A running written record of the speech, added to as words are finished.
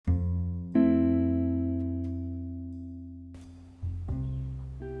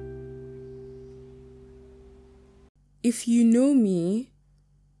if you know me,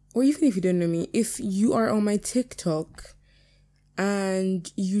 or even if you don't know me, if you are on my TikTok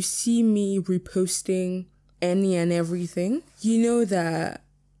and you see me reposting any and everything, you know that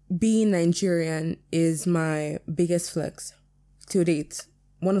being Nigerian is my biggest flex to date.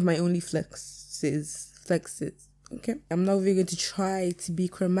 One of my only flexes. Okay? I'm not even going to try to be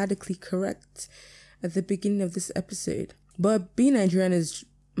grammatically correct at the beginning of this episode. But being Nigerian is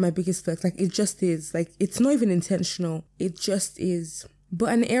my biggest flex. Like, it just is. Like, it's not even intentional. It just is.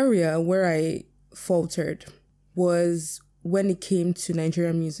 But an area where I faltered was when it came to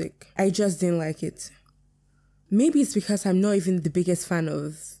Nigerian music. I just didn't like it. Maybe it's because I'm not even the biggest fan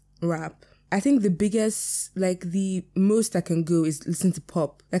of rap. I think the most I can go is listen to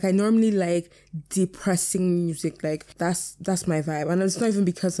pop. Like, I normally like depressing music. Like, that's my vibe. And it's not even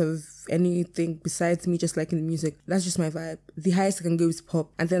because of anything besides me just liking the music. That's just my vibe. The highest I can go is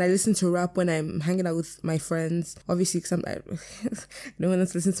pop. And then I listen to rap when I'm hanging out with my friends. Obviously, because no one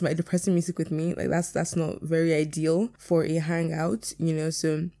else listens to my depressing music with me. Like, that's not very ideal for a hangout,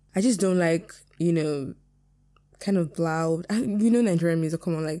 So I just don't like, kind of loud. Nigerian music,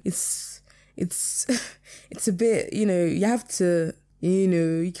 come on, like, it's a bit, you have to,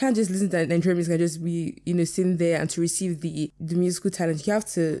 you can't just listen to Nigerian music and just be, sitting there and to receive the musical talent. You have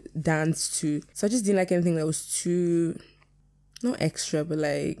to dance too. So I just didn't like anything that was too, not extra, but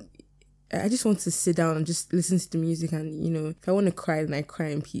like, I just want to sit down and just listen to the music and, if I want to cry, then I cry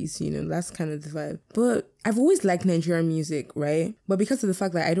in peace, that's kind of the vibe. But I've always liked Nigerian music, right? But because of the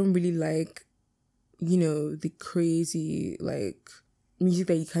fact that I don't really like, the crazy, like, music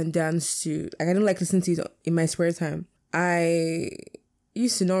that you can dance to. Like, I don't like listening to it in my spare time. I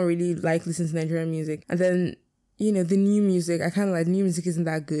used to not really like listening to Nigerian music. And then, the new music, I kind of like, new music isn't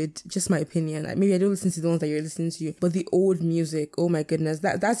that good. Just my opinion. Like, maybe I don't listen to the ones that you're listening to. But the old music, oh my goodness,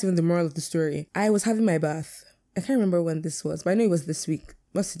 that's even the moral of the story. I was having my bath. I can't remember when this was, but I know it was this week.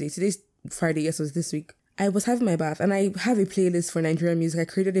 What's today? Today's Friday, yes, it was this week. I was having my bath and I have a playlist for Nigerian music. I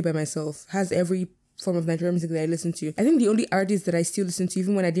created it by myself. Has every form of Nigerian music that I listen to. I think the only artist that I still listen to,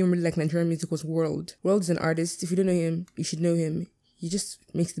 even when I didn't really like Nigerian music, was World. World is an artist. If you don't know him, you should know him. He just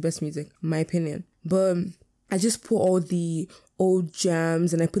makes the best music, in my opinion. But I just put all the old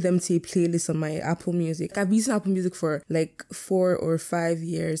jams and I put them to a playlist on my Apple Music. I've been using Apple Music for like 4 or 5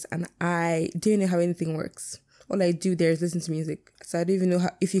 years and I don't know how anything works. All I do there is listen to music. So I don't even know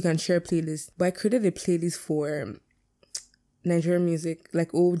if you can share a playlist. But I created a playlist for Nigerian music,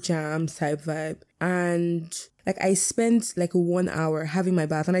 like old jams type vibe. And like I spent like 1 hour having my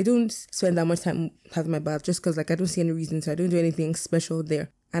bath, and I don't spend that much time having my bath just because like I don't see any reason to. I don't do anything special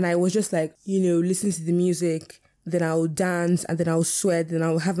there. And I was just like, listening to the music, then I'll dance and then I'll sweat, then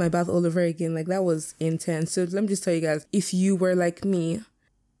I'll have my bath all over again. Like, that was intense. So let me just tell you guys, if you were like me,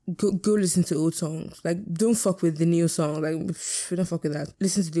 go listen to old songs. Like, don't fuck with the new song. Like, don't fuck with that.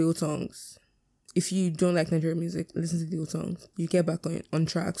 Listen to the old songs. If you don't like Nigerian music, listen to the old songs. You get back on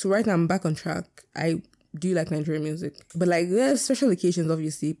track. So right now I'm back on track. I do like Nigerian music. But like, there's special occasions,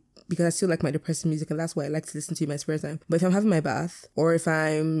 obviously, because I still like my depressing music and that's why I like to listen to in my spare time. But if I'm having my bath, or if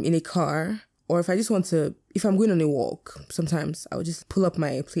I'm in a car, or if I just want to, if I'm going on a walk, sometimes I'll just pull up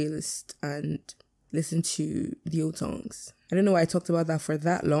my playlist and listen to the old songs. I don't know why I talked about that for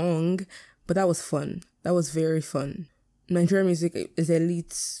that long, but that was fun. That was very fun. Nigerian music is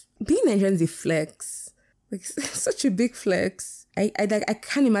elite. Being Nigerian is a flex. Like, such a big flex. I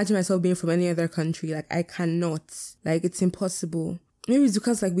can't imagine myself being from any other country. Like, I cannot. Like, it's impossible. Maybe it's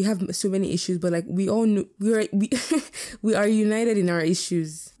because like we have so many issues, but like we all know we are united in our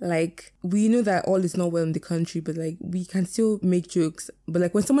issues. Like, we know that all is not well in the country, but like we can still make jokes. But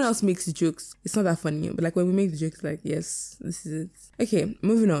like when someone else makes jokes, it's not that funny. But like when we make the jokes, like, yes, this is it. Okay,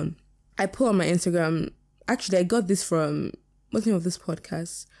 moving on. I put on my Instagram. Actually, I got this from, what's the name of this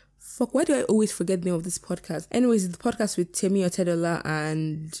podcast? Fuck, why do I always forget the name of this podcast? Anyways, it's the podcast with Temi Otedola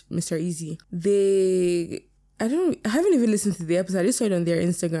and Mr. Easy. I haven't even listened to the episode. I just saw it on their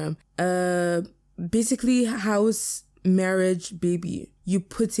Instagram. Basically, house, marriage, baby. You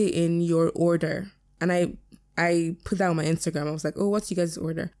put it in your order. And I put that on my Instagram. I was like, oh, what's you guys'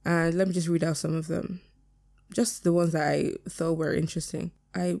 order? And let me just read out some of them. Just the ones that I thought were interesting.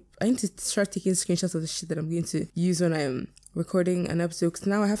 I need to start taking screenshots of the shit that I'm going to use when I'm recording an episode, because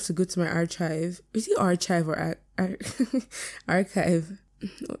now I have to go to my archive. Is it archive or archive?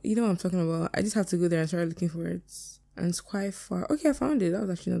 You know what I'm talking about. I just have to go there and start looking for it. And it's quite far. Okay, I found it. That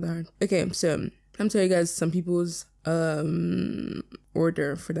was actually not that hard. Okay, so I'm telling you guys some people's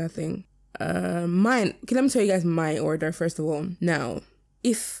order for that thing. Mine. Okay, let me tell you guys my order first of all. Now,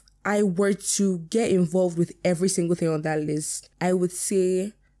 if I were to get involved with every single thing on that list, I would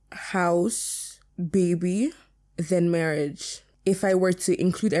say house, baby, than marriage. If I were to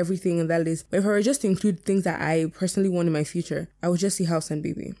include everything in that list, but if I were just to include things that I personally want in my future, I would just see house and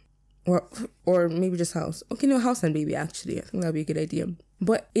baby. Or maybe just house. Okay, no, house and baby, actually. I think that would be a good idea.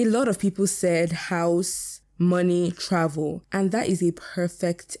 But a lot of people said house, money, travel. And that is a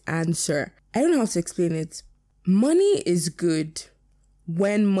perfect answer. I don't know how to explain it. Money is good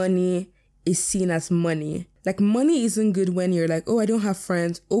when money is seen as money. Like, money isn't good when you're like, oh, I don't have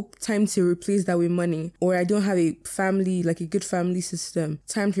friends. Oh, time to replace that with money. Or I don't have a family, like a good family system.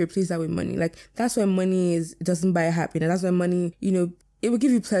 Time to replace that with money. Like, that's why money doesn't buy happiness. That's why money, it will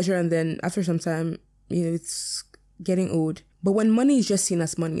give you pleasure, and then after some time, it's getting old. But when money is just seen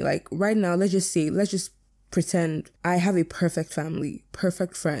as money, like right now, let's just pretend I have a perfect family,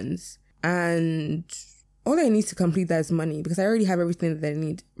 perfect friends, and all I need to complete that is money, because I already have everything that I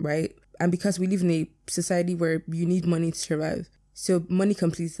need, right? And because we live in a society where you need money to survive. So money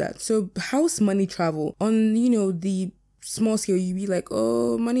completes that. So house, money, travel. On, the small scale, you be like,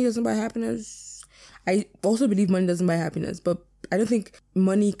 oh, money doesn't buy happiness. I also believe money doesn't buy happiness, but I don't think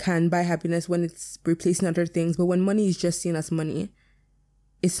money can buy happiness when it's replacing other things. But when money is just seen as money,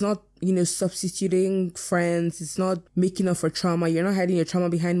 it's not, substituting friends. It's not making up for trauma. You're not hiding your trauma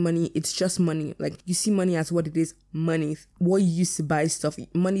behind money. It's just money. Like, you see money as what it is, money. What you use to buy stuff.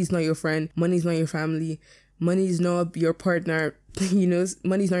 Money is not your friend. Money is not your family. Money is not your partner. Money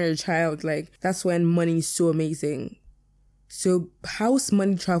is not your child. Like, that's when money is so amazing. So house,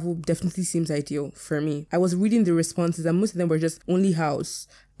 money, travel definitely seems ideal for me. I was reading the responses and most of them were just only house.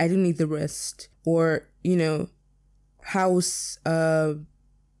 I don't need the rest. Or, house,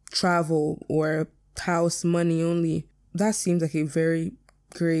 travel, or house, money only. That seems like a very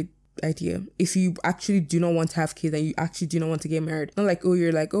great idea. If you actually do not want to have kids and you actually do not want to get married. Not like,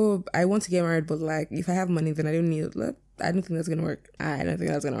 you're like, I want to get married, but like, if I have money, then I don't need it. I don't think that's going to work. I don't think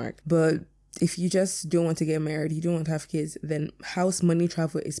that's going to work. But if you just don't want to get married, you don't want to have kids, then house, money,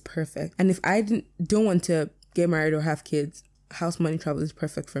 travel is perfect. And if I don't want to get married or have kids, house, money, travel is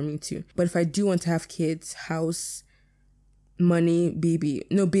perfect for me too. But if I do want to have kids, house, money, baby.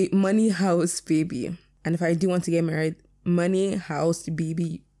 No, money, house, baby. And if I do want to get married, money, house,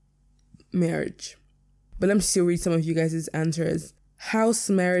 baby, marriage. But let me still read some of you guys' answers. House,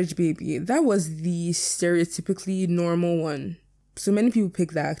 marriage, baby. That was the stereotypically normal one. So many people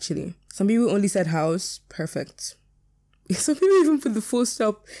picked that actually. Some people only said house, perfect. Some people even put the full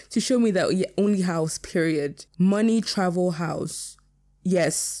stop to show me that only house, period. Money, travel, house.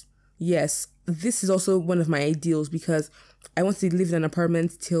 Yes. This is also one of my ideals because I want to live in an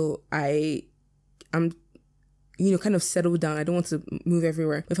apartment till I'm, kind of settled down. I don't want to move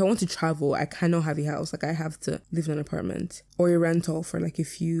everywhere. If I want to travel, I cannot have a house. Like, I have to live in an apartment or a rental for like a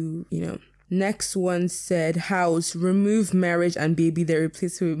few, Next one said house, remove marriage and baby, they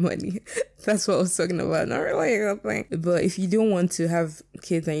replace it with money. That's what I was talking about. Not really a good thing. But if you don't want to have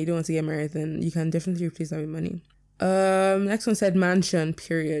kids and you don't want to get married, then you can definitely replace that with money. Next one said mansion,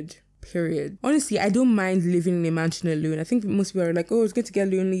 period. Honestly, I don't mind living in a mansion alone. I think most people are like, it's good to get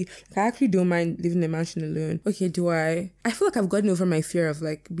lonely. Like, I actually don't mind living in a mansion alone. Okay, do I? I feel like I've gotten over my fear of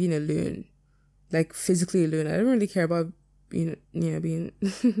like being alone. Like, physically alone. I don't really care about being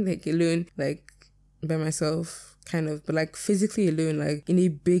like alone, like by myself, kind of, but like physically alone, like in a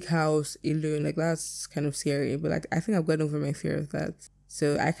big house alone, like that's kind of scary. But like, I think I've gotten over my fear of that.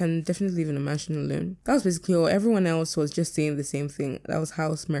 So I can definitely live in a mansion alone. That was basically all. Everyone else was just saying the same thing. That was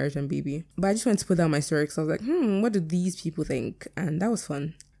house, marriage, and baby. But I just wanted to put down my story because I was like, what do these people think? And that was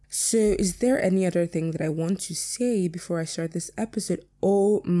fun. So is there any other thing that I want to say before I start this episode?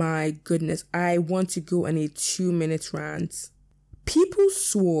 Oh my goodness. I want to go on a 2-minute rant. People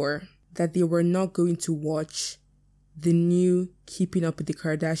swore that they were not going to watch the new Keeping Up with the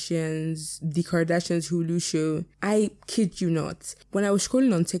Kardashians Hulu show. I kid you not. When I was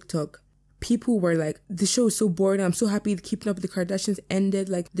scrolling on TikTok, people were like, the show is so boring. I'm so happy that Keeping Up with the Kardashians ended.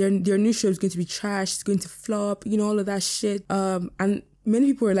 Like, their new show is going to be trash. It's going to flop. All of that shit. And many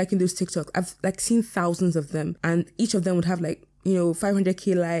people were liking those TikToks. I've like seen thousands of them, and each of them would have like,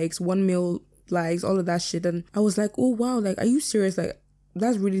 500k likes, 1 mil likes, all of that shit. And I was like, oh wow, like, are you serious? Like,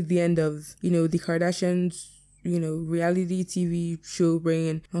 that's really the end of, the Kardashians, reality TV show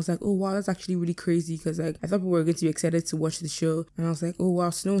bringing. I was like, oh wow, that's actually really crazy, because like, I thought people were going to be excited to watch the show, and I was like, oh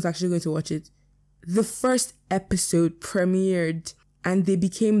wow, so no one's actually going to watch it. The first episode premiered, and they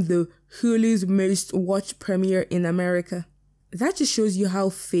became the Hulu's most watched premiere in America. That just shows you how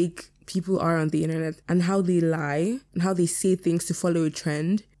fake people are on the internet and how they lie and how they say things to follow a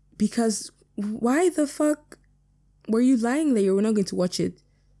trend. Because why the fuck were you lying that you were not going to watch it?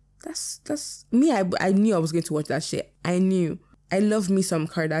 That's me. I knew I was going to watch that shit. I knew. I love me some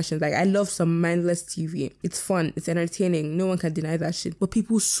Kardashians. Like, I love some mindless TV. It's fun. It's entertaining. No one can deny that shit. But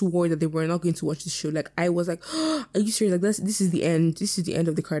people swore that they were not going to watch the show. Like, I was like, oh, are you serious? Like, this is the end. This is the end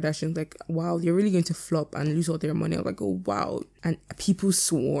of the Kardashians. Like, wow, they're really going to flop and lose all their money. I was like, oh, wow. And people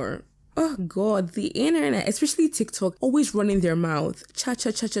swore. Oh, God. The internet, especially TikTok, always running their mouth. Cha,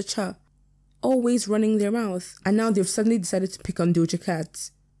 cha, cha, cha, cha. Always running their mouth. And now they've suddenly decided to pick on Doja Cat.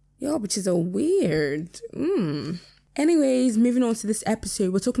 Yo, bitches are weird. Anyways, moving on to this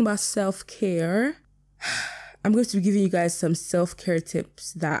episode, we're talking about self-care. I'm going to be giving you guys some self-care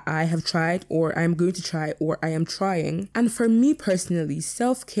tips that I have tried, or I'm going to try, or I am trying. And for me personally,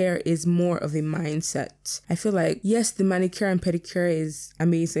 self-care is more of a mindset. I feel like, yes, the manicure and pedicure is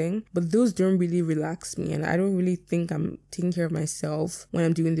amazing, but those don't really relax me. And I don't really think I'm taking care of myself when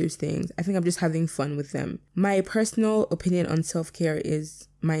I'm doing those things. I think I'm just having fun with them. My personal opinion on self-care is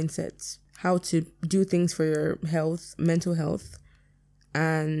mindset. How to do things for your health, mental health,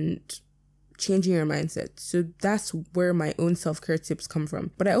 and changing your mindset. So that's where my own self-care tips come from.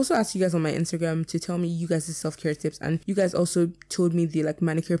 But I also asked you guys on my Instagram to tell me you guys' self-care tips, and you guys also told me the like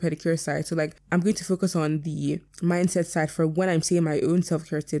manicure pedicure side. So like I'm going to focus on the mindset side for when I'm saying my own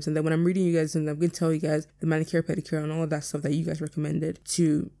self-care tips, and then when I'm reading you guys, and I'm going to tell you guys the manicure pedicure and all of that stuff that you guys recommended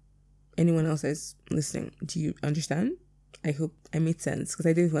to anyone else that's listening. Do you understand? I hope I made sense, because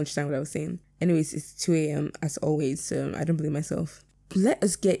I didn't understand what I was saying. Anyways, it's 2 a.m. as always, so I don't blame myself. Let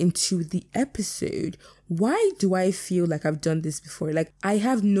us get into the episode. Why do I feel like I've done this before? Like, I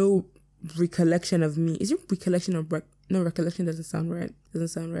have no recollection of me. Is it recollection or no, recollection doesn't sound right.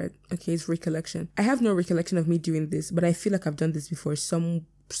 Okay, it's recollection. I have no recollection of me doing this, but I feel like I've done this before somehow.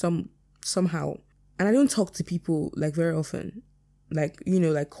 And I don't talk to people like very often. Like, you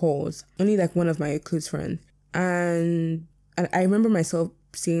know, like calls. Only like one of my close friends. And I remember myself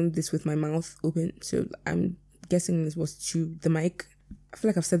saying this with my mouth open, so I'm guessing this was to the mic. I feel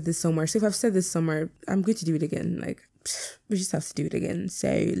like I've said this somewhere. So if I've said this somewhere, I'm going to do it again. Like, we just have to do it again.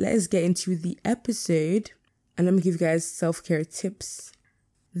 So let's get into the episode, and let me give you guys self-care tips.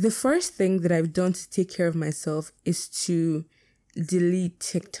 The first thing that I've done to take care of myself is to delete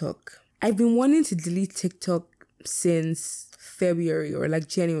TikTok. I've been wanting to delete TikTok since February, or like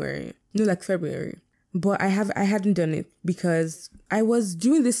January. No, like February. But I hadn't done it because I was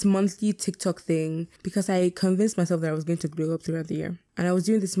doing this monthly TikTok thing because I convinced myself that I was going to glow up throughout the year. And I was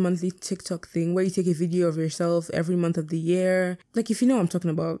doing this monthly TikTok thing where you take a video of yourself every month of the year. Like, if you know what I'm talking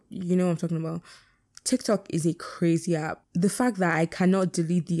about, you know what I'm talking about. TikTok is a crazy app. The fact that I cannot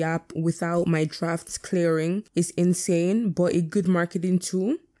delete the app without my drafts clearing is insane, but a good marketing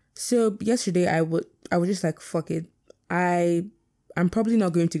tool. So yesterday I was just like, fuck it. I'm probably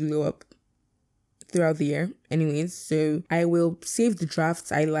not going to glow up throughout the year anyways, so I will save the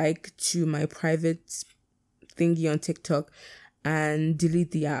drafts I like to my private thingy on TikTok and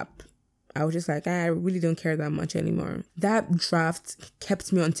delete the app. I was just like, I really don't care that much anymore. That draft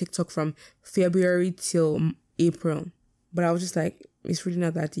kept me on TikTok from February till April, but I was just like, it's really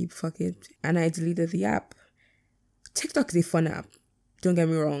not that deep, fuck it. And I deleted the app. TikTok is a fun app, don't get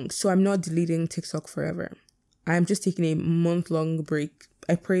me wrong, so I'm not deleting TikTok forever. I'm just taking a month-long break.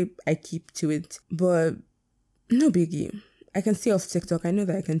 I pray I keep to it, but no biggie. I can stay off TikTok. I know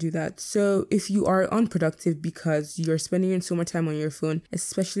that I can do that. So if you are unproductive because you're spending so much time on your phone,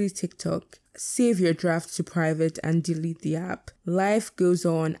 especially TikTok, save your draft to private and delete the app. Life goes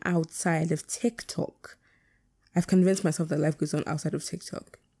on outside of TikTok. I've convinced myself that life goes on outside of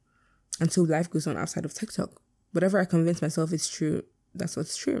TikTok. And so life goes on outside of TikTok. Whatever I convince myself is true, that's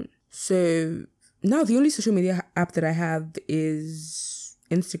what's true. So now the only social media app that I have is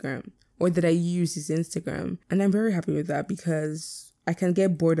Instagram, or that I use is Instagram. And I'm very happy with that because I can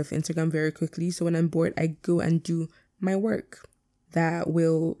get bored of Instagram very quickly. So when I'm bored, I go and do my work that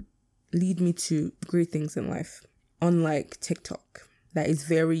will lead me to great things in life. Unlike TikTok, that is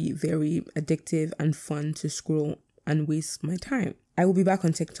very, very addictive and fun to scroll and waste my time. I will be back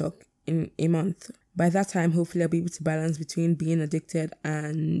on TikTok in a month. By that time, hopefully I'll be able to balance between being addicted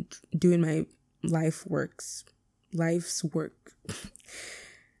and doing my life's work.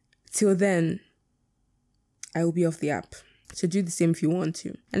 Till then, I will be off the app. So do the same if you want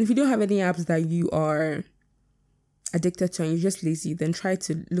to. And if you don't have any apps that you are addicted to and you're just lazy, then try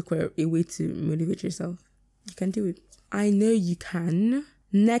to look for a way to motivate yourself. You can do it. I know you can.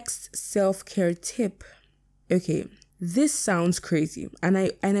 Next self-care tip. Okay, this sounds crazy. And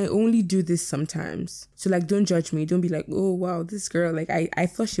I only do this sometimes. So like, don't judge me. Don't be like, oh wow, this girl, like I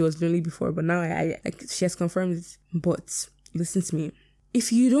thought she was lonely before, but now I like she has confirmed it. But listen to me.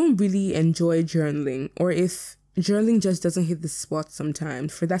 If you don't really enjoy journaling, or if journaling just doesn't hit the spot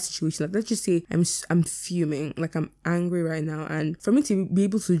sometimes for that situation. Like, let's just say I'm fuming, like I'm angry right now, and for me to be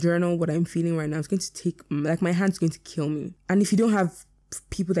able to journal what I'm feeling right now, it's going to take, like, my hand's going to kill me. And if you don't have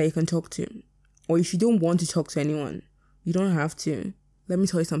people that you can talk to, or if you don't want to talk to anyone, you don't have to. Let me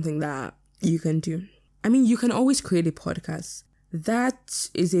tell you something that you can do. I mean, you can always create a podcast. That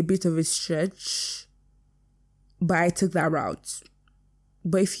is a bit of a stretch, but I took that route.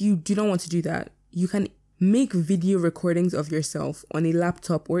 But if you do not want to do that, you can make video recordings of yourself on a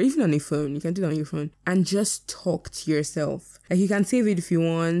laptop or even on a phone. You can do it on your phone and just talk to yourself. Like, you can save it if you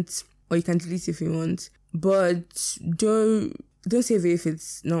want, or you can delete it if you want, but don't save it if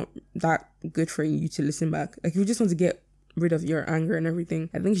it's not that good for you to listen back. Like, if you just want to get rid of your anger and everything,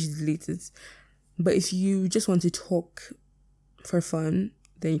 I think you should delete it. But if you just want to talk for fun,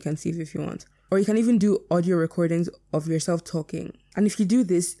 then you can save it if you want. Or you can even do audio recordings of yourself talking. And if you do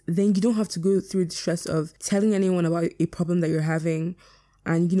this, then you don't have to go through the stress of telling anyone about a problem that you're having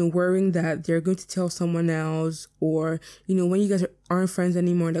and, worrying that they're going to tell someone else, or, when you guys aren't friends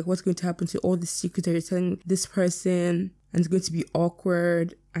anymore, like, what's going to happen to all the secrets that you're telling this person, and it's going to be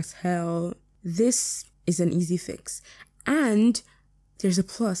awkward as hell. This is an easy fix. And there's a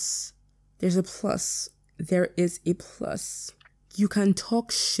plus. There is a plus. You can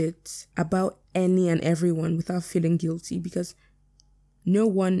talk shit about any and everyone without feeling guilty, because no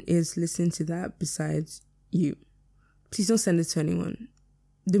one is listening to that besides you. Please don't send it to anyone.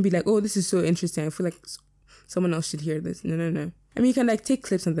 Don't be like, oh, this is so interesting, I feel like someone else should hear this. No. I mean, you can take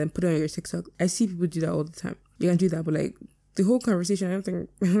clips and then put it on your TikTok. I see people do that all the time. You can do that, but the whole conversation, I don't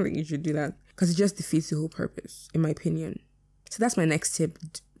think you should do that, because it just defeats the whole purpose, in my opinion. So that's my next tip.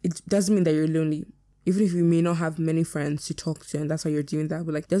 It doesn't mean that you're lonely. Even if you may not have many friends to talk to, and that's why you're doing that,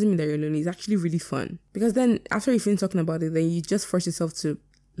 but doesn't mean that you're lonely. It's actually really fun, because then after you finish talking about it, then you just force yourself to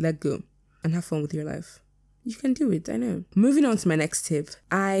let go and have fun with your life. You can do it, I know. Moving on to my next tip.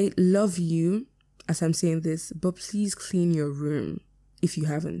 I love you as I'm saying this, but please clean your room if you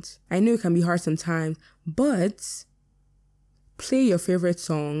haven't. I know it can be hard sometimes, but play your favorite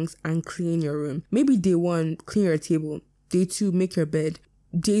songs and clean your room. Maybe day 1, clean your table. Day 2, make your bed.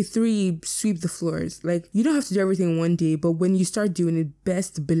 Day 3, sweep the floors. You don't have to do everything in one day, but when you start doing it,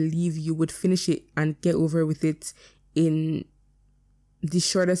 best believe you would finish it and get over with it in the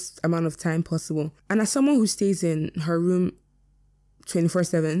shortest amount of time possible. And as someone who stays in her room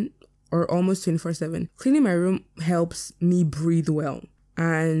 24/7 or almost 24/7, cleaning my room helps me breathe well.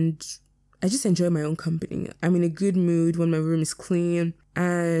 And I just enjoy my own company. I'm in a good mood when my room is clean,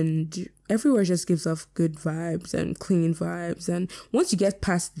 and everywhere just gives off good vibes and clean vibes. And once you get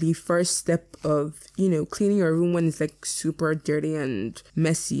past the first step of, cleaning your room when it's super dirty and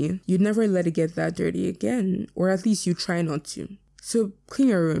messy, you'd never let it get that dirty again, or at least you try not to. So clean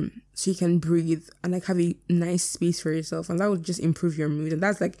your room so you can breathe and have a nice space for yourself, and that will just improve your mood. And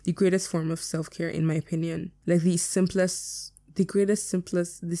that's the greatest form of self-care, in my opinion.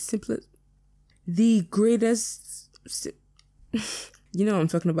 The greatest. You know what I'm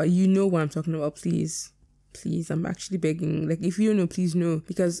talking about. You know what I'm talking about. Please, I'm actually begging. If you don't know, please know,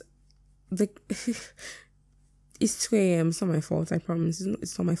 because it's 2 a.m. It's not my fault, I promise.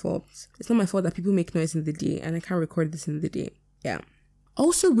 It's not my fault. It's not my fault that people make noise in the day and I can't record this in the day. Yeah.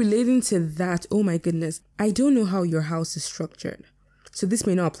 Also, relating to that, oh my goodness, I don't know how your house is structured, so this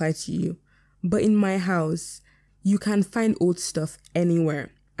may not apply to you, but in my house, you can find old stuff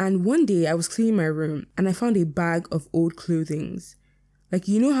anywhere. And one day I was cleaning my room and I found a bag of old clothings.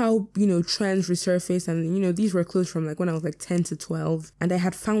 You know how, trends resurface, and, these were clothes from when I was 10 to 12, and I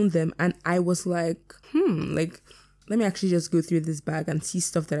had found them, and I was let me actually just go through this bag and see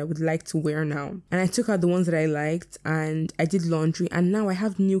stuff that I would like to wear now. And I took out the ones that I liked and I did laundry, and now I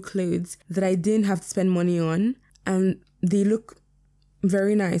have new clothes that I didn't have to spend money on, and they look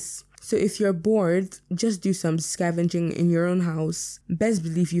very nice. So if you're bored, just do some scavenging in your own house. Best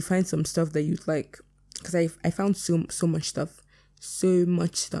believe you find some stuff that you'd like, because I found so much stuff. So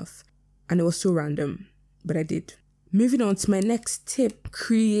much stuff, and it was so random, but I did. Moving on to my next tip: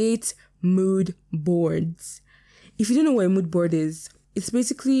 create mood boards. If you don't know what a mood board is, it's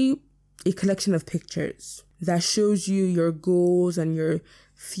basically a collection of pictures that shows you your goals and your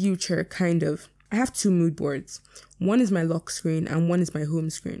future, kind of. I have 2 mood boards. One is my lock screen and one is my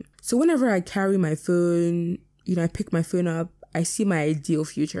home screen. So whenever I carry my phone, I pick my phone up, I see my ideal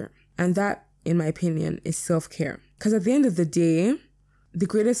future, and that, in my opinion, is self-care. Because at the end of the day, the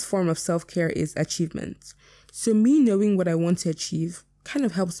greatest form of self-care is achievement. So me knowing what I want to achieve kind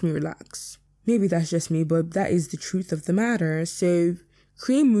of helps me relax. Maybe that's just me, but that is the truth of the matter. So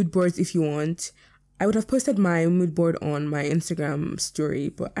create mood boards if you want. I would have posted my mood board on my Instagram story,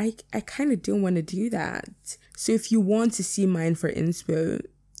 but I kind of don't want to do that. So if you want to see mine for inspo,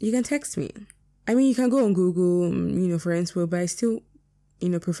 you can text me. I mean, you can go on Google, for inspo, but I still,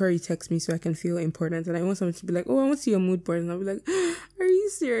 prefer you text me so I can feel important. And I want someone to be like, oh, I want to see your mood board. And I'll be like, are you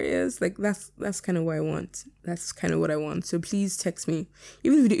serious? Like, that's kind of what I want. That's kind of what I want. So please text me.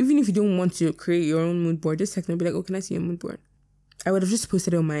 Even if you don't want to create your own mood board, just text me and be like, oh, can I see your mood board? I would have just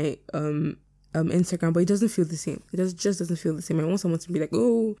posted it on my Instagram, but it doesn't feel the same. It just doesn't feel the same. I want someone to be like,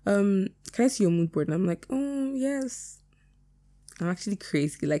 oh, can I see your mood board? And I'm like, oh, yes. I'm actually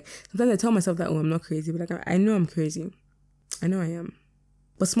crazy. Like, sometimes I tell myself that, oh, I'm not crazy, but like, I know I'm crazy. I know I am.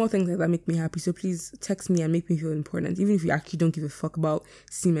 But small things like that make me happy. So please text me and make me feel important. Even if you actually don't give a fuck about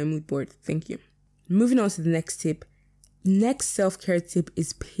seeing my mood board. Thank you. Moving on to the next tip. Next self-care tip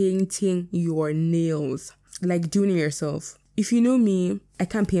is painting your nails. Like doing it yourself. If you know me, I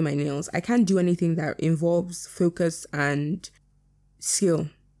can't paint my nails. I can't do anything that involves focus and skill,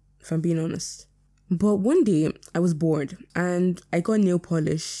 if I'm being honest. But one day, I was bored and I got nail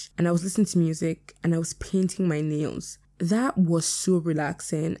polish and I was listening to music and I was painting my nails. That was so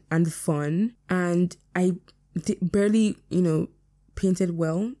relaxing and fun, and I barely, painted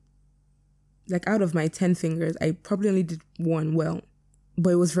well. Like out of my 10 fingers, I probably only did one well,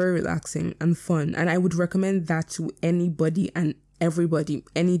 but it was very relaxing and fun, and I would recommend that to anybody and everybody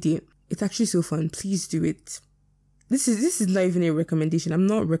any day. It's actually so fun. Please do it. This is not even a recommendation. I'm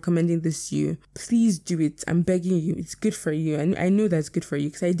not recommending this to you. Please do it. I'm begging you. It's good for you, and I know that's good for you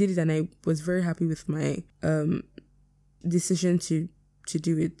because I did it and I was very happy with my decision to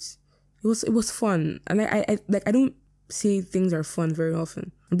do it. It was fun, and I don't say things are fun very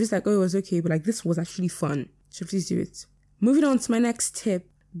often. I'm just like, oh, it was okay, but like this was actually fun. So please do it. Moving on to my next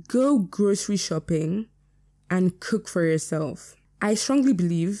tip: go grocery shopping and cook for yourself. I strongly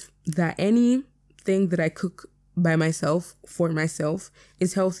believe that anything that I cook by myself for myself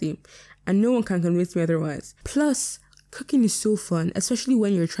is healthy, and no one can convince me otherwise. Plus, cooking is so fun, especially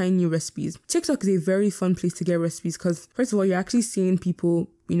when you're trying new recipes. TikTok is a very fun place to get recipes because, first of all, you're actually seeing people,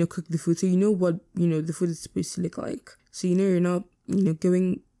 cook the food. So you know what, the food is supposed to look like. So you're not,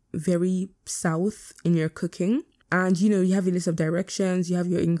 going very south in your cooking. And, you have a list of directions, you have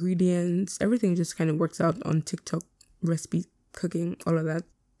your ingredients. Everything just kind of works out on TikTok, recipe, cooking, all of that.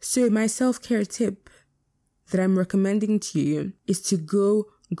 So my self-care tip that I'm recommending to you is to go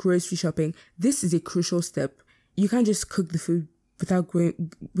grocery shopping. This is a crucial step. You can't just cook the food without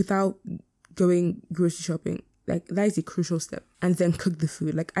going grocery shopping. Like, that is a crucial step. And then cook the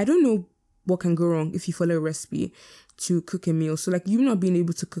food. Like, I don't know what can go wrong if you follow a recipe to cook a meal. So, like, you not being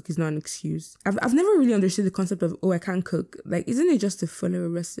able to cook is not an excuse. I've never really understood the concept of, oh, I can't cook. Like, isn't it just to follow a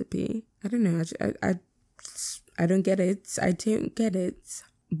recipe? I don't know. I don't get it. I don't get it.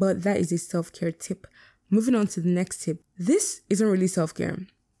 But that is a self-care tip. Moving on to the next tip. This isn't really self-care,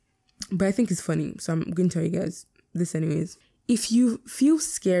 but I think it's funny, so I'm going to tell you guys this anyways. If you feel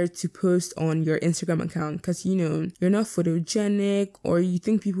scared to post on your Instagram account because, you're not photogenic or you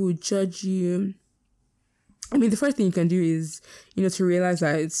think people will judge you, I mean, the first thing you can do is, to realize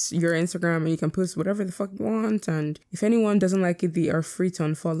that it's your Instagram and you can post whatever the fuck you want. And if anyone doesn't like it, they are free to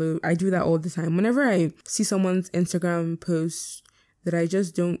unfollow. I do that all the time. Whenever I see someone's Instagram post that I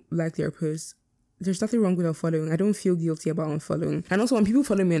just don't like their post, there's nothing wrong with unfollowing. I don't feel guilty about unfollowing. And also when people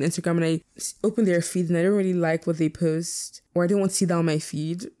follow me on Instagram and I open their feed and I don't really like what they post or I don't want to see that on my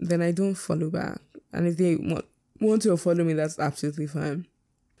feed, then I don't follow back. And if they want to unfollow me, that's absolutely fine.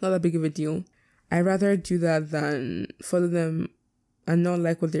 Not that big of a deal. I'd rather do that than follow them and not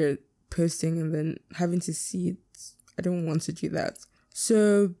like what they're posting and then having to see it. I don't want to do that.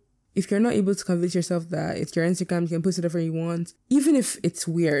 So if you're not able to convince yourself that it's your Instagram, you can post whatever you want, even if it's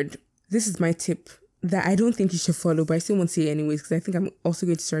weird. This is my tip that I don't think you should follow, but I still want to say it anyways because I think I'm also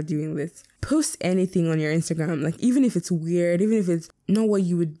going to start doing this. Post anything on your Instagram, like even if it's weird, even if it's not what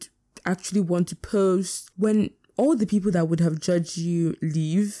you would actually want to post. When all the people that would have judged you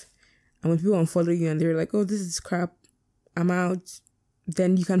leave, and when people unfollow you and they're like, oh, this is crap, I'm out,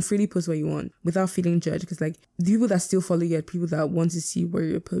 then you can freely post what you want without feeling judged because like the people that still follow you are people that want to see where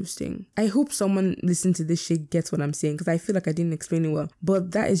you're posting. I hope someone listening to this shit gets what I'm saying because I feel like I didn't explain it well,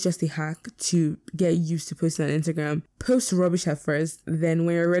 but that is just a hack to get used to posting on Instagram. Post rubbish at first, then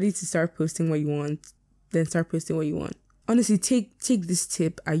when you're ready to start posting what you want, then start posting what you want. Honestly, take this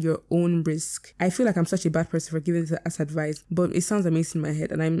tip at your own risk. I feel like I'm such a bad person for giving this as advice, but it sounds amazing in my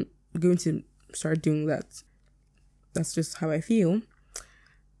head and I'm going to start doing that. That's just how I feel.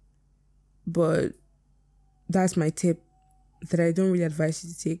 But that's my tip that I don't really advise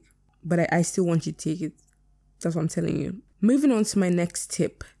you to take. But I still want you to take it. That's what I'm telling you. Moving on to my next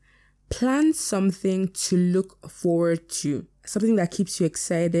tip. Plan something to look forward to. Something that keeps you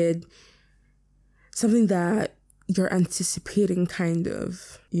excited. something that you're anticipating, kind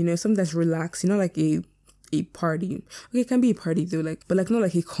of, something that's relaxed, like a party. Okay, it can be a party though, but not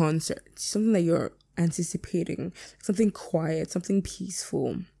like a concert. Something that you're anticipating, something quiet, something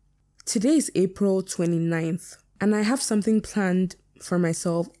peaceful. Today is April 29th, and I have something planned for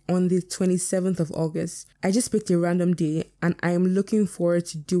myself on the 27th of August. I just picked a random day, and I am looking forward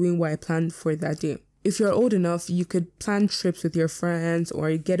to doing what I planned for that day. If you're old enough, you could plan trips with your friends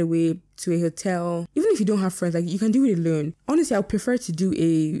or get away to a hotel. Even if you don't have friends, you can do it alone. Honestly, I would prefer to do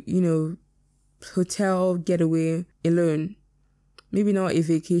a, hotel getaway alone. Maybe not a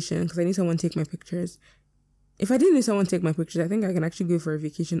vacation, because I need someone to take my pictures. If I didn't need someone to take my pictures, I think I can actually go for a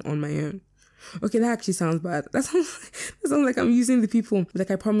vacation on my own. Okay, that actually sounds bad. That sounds like I'm using the people.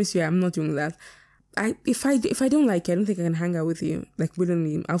 I promise you, I'm not doing that. If I don't like it, I don't think I can hang out with you,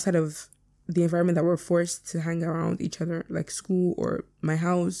 willingly, outside of the environment that we're forced to hang around each other, like school or my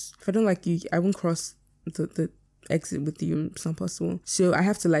house. If I don't like you, I won't cross the exit with you. It's not possible. So I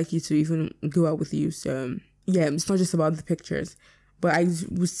have to like you to even go out with you. So yeah, it's not just about the pictures, but I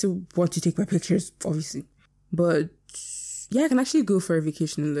would still want to take my pictures, obviously. But yeah, I can actually go for a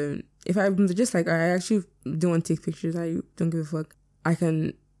vacation alone. If I'm just I actually don't want to take pictures, I don't give a fuck, I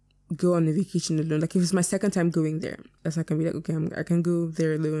can go on a vacation alone. If it's my second time going there, that's I can be okay, I can go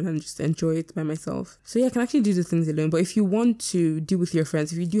there alone and just enjoy it by myself. So yeah, I can actually do the things alone. But if you want to do with your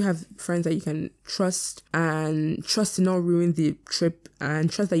friends, if you do have friends that you can trust to not ruin the trip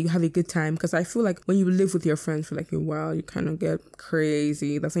and trust that you have a good time, because I feel like when you live with your friends for a while, you kind of get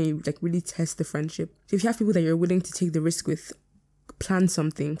crazy. That's when you really test the friendship. So if you have people that you're willing to take the risk with, plan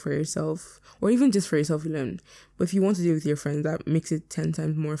something for yourself, or even just for yourself alone. But if you want to do it with your friends, that makes it 10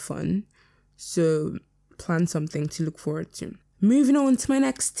 times more fun. So plan something to look forward to. Moving on to my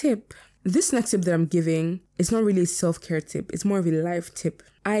next tip. This next tip that I'm giving is not really a self-care tip. It's more of a life tip.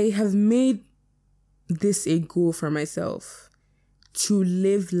 I have made this a goal for myself to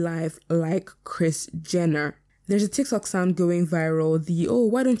live life like Kris Jenner. There's a TikTok sound going viral.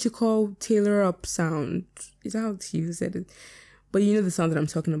 Why don't you call Taylor up sound? Is that how she said it? But you know the sound that I'm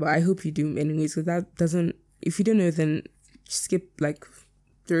talking about. I hope you do anyways, because that doesn't... If you don't know, then skip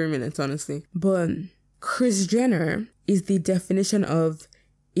 3 minutes, honestly. But Kris Jenner is the definition of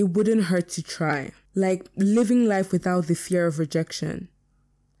it wouldn't hurt to try. Living life without the fear of rejection.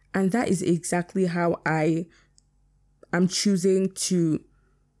 And that is exactly how I am choosing to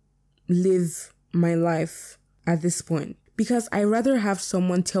live my life at this point. Because I rather have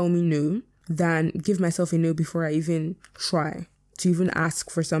someone tell me no than give myself a no before I even try to even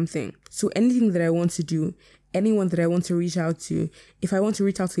ask for something. So anything that I want to do, anyone that I want to reach out to, if I want to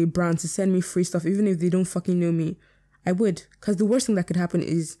reach out to a brand to send me free stuff, even if they don't fucking know me, I would. Because the worst thing that could happen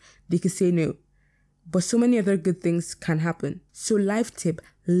is they could say no. But so many other good things can happen. So life tip,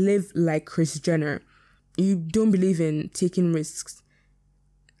 live like Kris Jenner. You don't believe in taking risks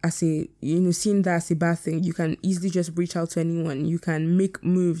as seeing that as a bad thing. You can easily just reach out to anyone. You can make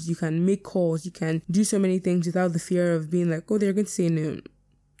moves. You can make calls. You can do so many things without the fear of being they're going to say no.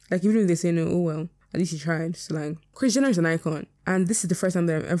 Even if they say no, oh well, at least you tried. So Kris Jenner is an icon. And this is the first time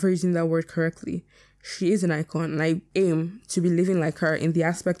that I'm ever using that word correctly. She is an icon. And I aim to be living like her in the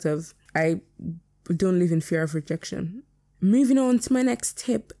aspect of I don't live in fear of rejection. Moving on to my next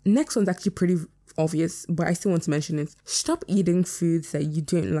tip. Next one's actually pretty obvious, but I still want to mention it. Stop eating foods that you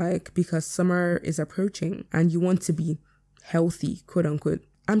don't like because summer is approaching and you want to be healthy, quote unquote.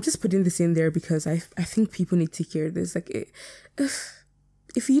 I'm just putting this in there because I think people need to hear this.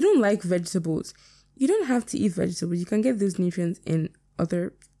 If you don't like vegetables, you don't have to eat vegetables. You can get those nutrients in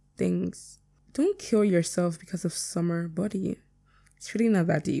other things. Don't kill yourself because of summer body. It's really not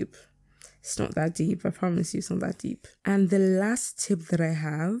that deep. It's not that deep. I promise you it's not that deep. And the last tip that I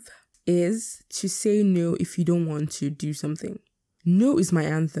have is to say no if you don't want to do something. No is my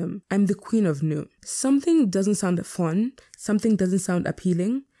anthem. I'm the queen of no. Something doesn't sound fun, something doesn't sound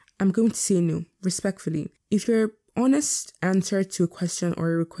appealing, I'm going to say no, respectfully. If your honest answer to a question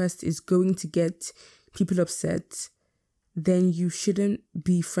or a request is going to get people upset, then you shouldn't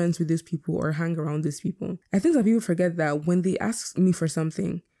be friends with those people or hang around those people. I think that people forget that when they ask me for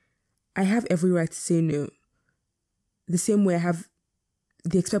something, I have every right to say no. The same way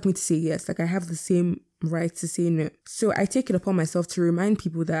they expect me to say yes. I have the same right to say no. So I take it upon myself to remind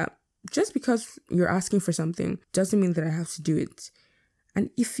people that just because you're asking for something doesn't mean that I have to do it. And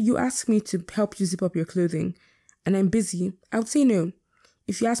if you ask me to help you zip up your clothing and I'm busy, I would say no.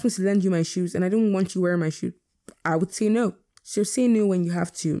 If you ask me to lend you my shoes and I don't want you wearing my shoes, I would say no. So say no when you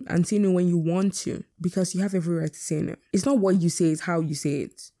have to and say no when you want to, because you have every right to say no. It's not what you say, it's how you say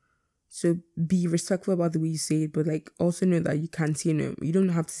it. So be respectful about the way you say it, but also know that you can say no. You don't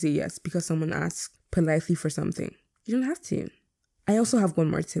have to say yes because someone asked. politely for something. You don't have to. I also have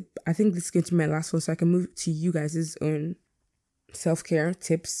one more tip. I think this is going to be my last one, so I can move to you guys' own self-care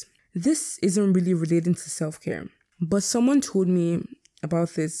tips. This isn't really relating to self-care, but someone told me about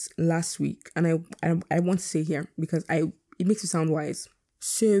this last week, and I want to say here because it makes me sound wise.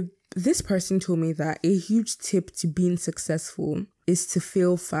 So this person told me that a huge tip to being successful is to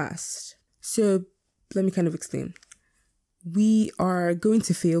fail fast. So let me kind of explain. We are going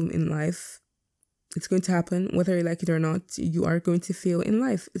to fail in life. It's going to happen, whether you like it or not. You are going to fail in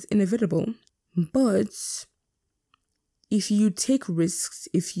life. It's inevitable. But if you take risks,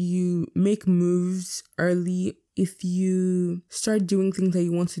 if you make moves early, if you start doing things that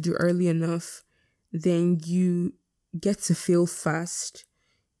you want to do early enough, then you get to fail fast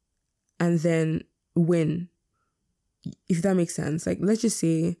and then win. If that makes sense. Like, let's just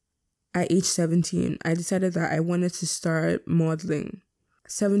say at age 17, I decided that I wanted to start modeling.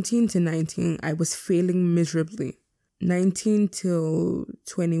 17 to 19, I was failing miserably. 19 till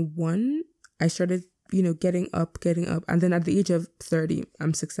 21, I started, getting up. And then at the age of 30,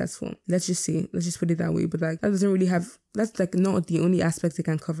 I'm successful. Let's just put it that way. But like, that's like not the only aspect it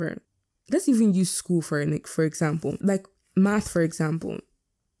can cover. Let's even use school for example. Like math, for example.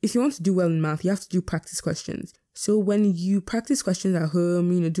 If you want to do well in math, you have to do practice questions. So when you practice questions at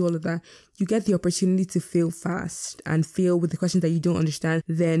home, do all of that, you get the opportunity to fail fast and fail with the questions that you don't understand.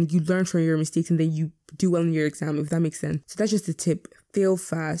 Then you learn from your mistakes and then you do well in your exam, if that makes sense. So that's just a tip. Fail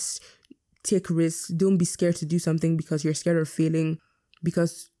fast, take risks. Don't be scared to do something because you're scared of failing,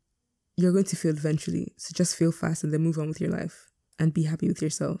 because you're going to fail eventually. So just fail fast and then move on with your life and be happy with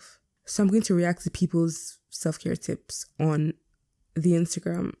yourself. So I'm going to react to people's self-care tips on the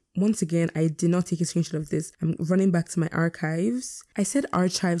Instagram. Once again, I did not take a screenshot of this. I'm running back to my archives. I said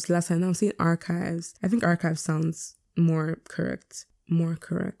archives last time. Now I'm saying archives. I think archives sounds more correct.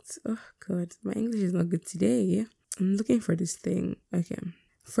 Oh God, my English is not good today. I'm looking for this thing. Okay.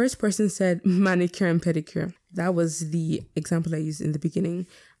 First person said manicure and pedicure. That was the example I used in the beginning.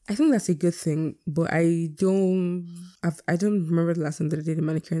 I think that's a good thing, but I don't remember the last time that I did a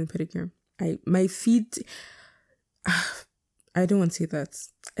manicure and pedicure. My feet... I don't want to say that.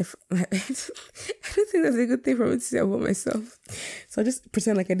 I don't think that's a good thing for me to say about myself. So I'll just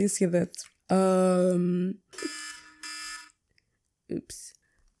pretend like I didn't say that. Oops.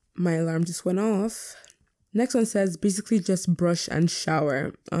 My alarm just went off. Next one says basically just brush and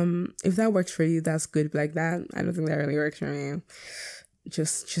shower. If that works for you, that's good. But like that, I don't think that really works for me.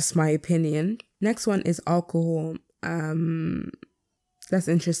 Just my opinion. Next one is alcohol. That's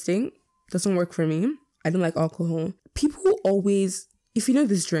interesting. Doesn't work for me. I don't like alcohol. People always, if you know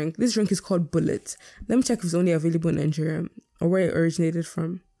this drink is called Bullet. Let me check if it's only available in Nigeria or where it originated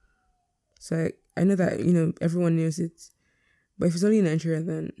from. So I know that, everyone knows it. But if it's only in Nigeria,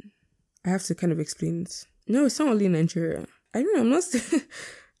 then I have to kind of explain it. No, it's not only in Nigeria. I don't know,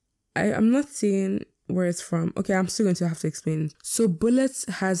 I'm not saying where it's from. Okay, I'm still going to have to explain. So Bullet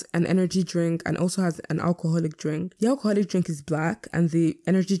has an energy drink and also has an alcoholic drink. The alcoholic drink is black and the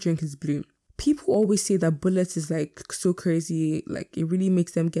energy drink is blue. People always say that Bullet is like so crazy, like it really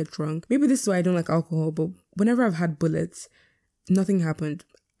makes them get drunk. Maybe this is why I don't like alcohol, but whenever I've had Bullets, nothing happened.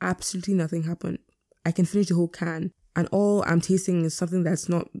 Absolutely nothing happened. I can finish the whole can and all I'm tasting is something that's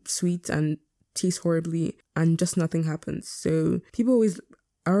not sweet and tastes horribly and just nothing happens. So people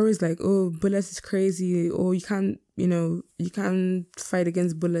are always like, oh, Bullets is crazy, or you can't fight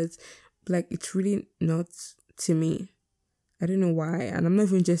against Bullets. Like, it's really not to me. I don't know why. And I'm not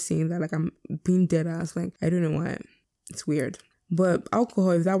even just saying that, like, I'm being dead ass. Like, I don't know why. It's weird. But alcohol,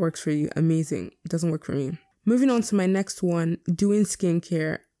 if that works for you, amazing. It doesn't work for me. Moving on to my next one, doing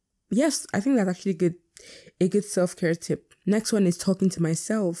skincare. Yes, I think that's actually a good self-care tip. Next one is talking to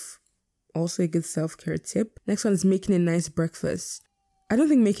myself. Also a good self-care tip. Next one is making a nice breakfast. I don't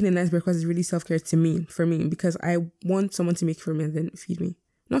think making a nice breakfast is really self-care for me, because I want someone to make it for me and then feed me.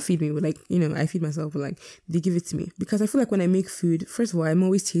 Not feed me, but like, I feed myself, but like, they give it to me. Because I feel like when I make food, first of all, I'm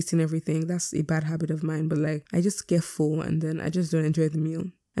always tasting everything. That's a bad habit of mine, but like, I just get full and then I just don't enjoy the meal.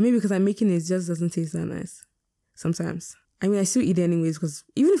 And maybe because I'm making it just doesn't taste that nice. Sometimes. I mean, I still eat it anyways, because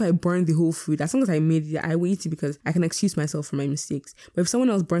even if I burn the whole food, as long as I made it, I will eat it because I can excuse myself for my mistakes. But if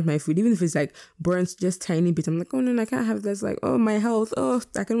someone else burnt my food, even if it's like burnt just tiny bit, I'm like, oh no, I can't have this. Like, oh, my health. Oh,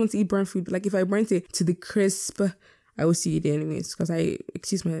 I can't want to eat burnt food. But like, if I burnt it to the crisp, I will still eat it anyways because I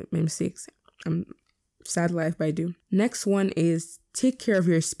excuse my mistakes. Sad life, but I do. Next one is take care of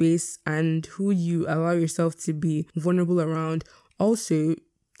your space and who you allow yourself to be vulnerable around. Also,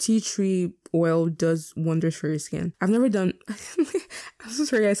 tea tree oil does wonders for your skin. I've never done... I'm so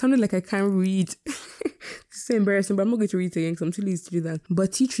sorry, I sounded like I can't read. so embarrassing, but I'm not going to read it again because I'm too lazy to do that.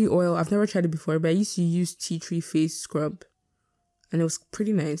 But tea tree oil, I've never tried it before, but I used to use tea tree face scrub. And it was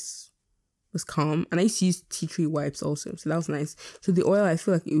pretty nice. It was calm. And I used to use tea tree wipes also. So that was nice. So the oil, I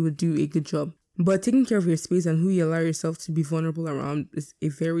feel like it would do a good job. But taking care of your space and who you allow yourself to be vulnerable around is a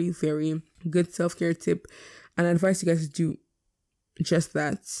very, very good self-care tip. And I advise you guys to do just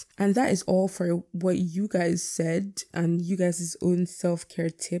that. And that is all for what you guys said and you guys' own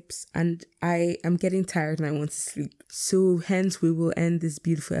self-care tips. And I am getting tired and I want to sleep. So hence we will end this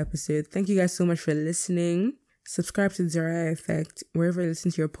beautiful episode. Thank you guys so much for listening. Subscribe to the Zaraya Effect wherever you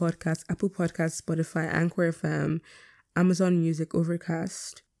listen to your podcast: Apple Podcasts, Spotify, Anchor FM, Amazon Music,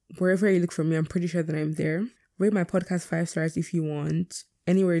 Overcast. Wherever you look for me, I'm pretty sure that I'm there. Rate my podcast 5 stars if you want.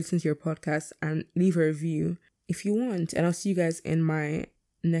 Anywhere you listen to your podcast, and leave a review if you want. And I'll see you guys in my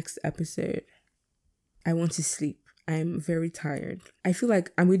next episode. I want to sleep. I'm very tired. I feel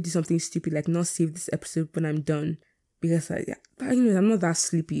like I'm going to do something stupid, like not save this episode when I'm done. Because I'm not that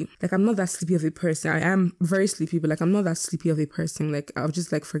sleepy. Like, I'm not that sleepy of a person. I am very sleepy, but like, I'm not that sleepy of a person. Like, I'll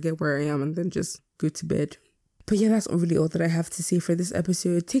just like forget where I am and then just go to bed. But yeah, that's really all that I have to say for this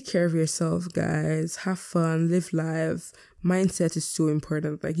episode. Take care of yourself, guys. Have fun. Live life. Mindset is so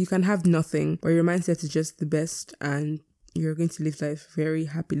important. Like, you can have nothing, or your mindset is just the best, and you're going to live life very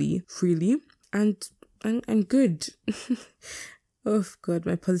happily, freely, and good. Oh God,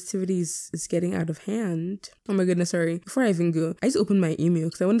 my positivity is getting out of hand. Oh my goodness, sorry. Before I even go, I just opened my email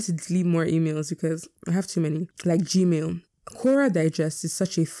because I wanted to delete more emails because I have too many. Like Gmail. Quora Digest is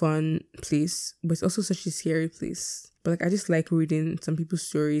such a fun place, but it's also such a scary place. But like, I just like reading some people's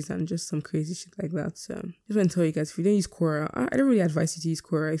stories and just some crazy shit like that. So I just want to tell you guys, if you don't use Quora, I don't really advise you to use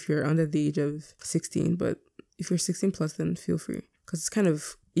Quora if you're under the age of 16. But if you're 16 plus, then feel free. Because it's kind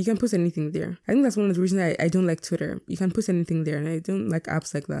of, you can put anything there. I think that's one of the reasons I don't like Twitter. You can put anything there, and I don't like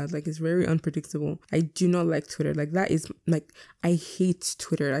apps like that. Like, it's very unpredictable. I do not like Twitter. Like, that is, like, I hate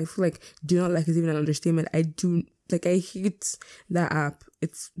Twitter. I feel like do not like is even an understatement. I hate that app.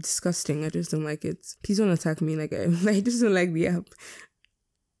 It's disgusting. I just don't like it. Please don't attack me. Like, I just don't like the app.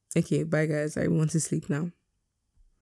 Okay, bye guys. I want to sleep now.